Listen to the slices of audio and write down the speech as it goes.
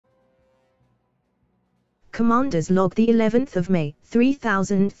Commander's log, the 11th of May,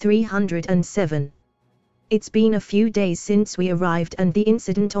 3307. It's been a few days since we arrived and the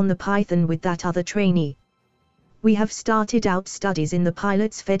incident on the Python with that other trainee. We have started out studies in the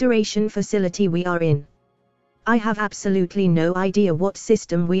Pilots Federation facility we are in. I have absolutely no idea what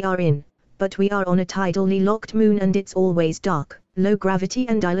system we are in, but we are on a tidally locked moon and it's always dark, low gravity,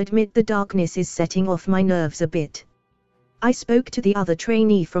 and I'll admit the darkness is setting off my nerves a bit. I spoke to the other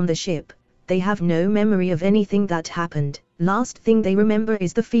trainee from the ship. They have no memory of anything that happened. Last thing they remember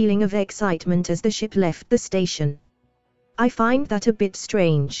is the feeling of excitement as the ship left the station. I find that a bit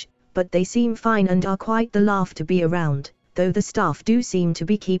strange, but they seem fine and are quite the laugh to be around, though the staff do seem to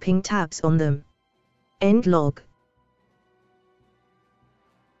be keeping tabs on them. End log.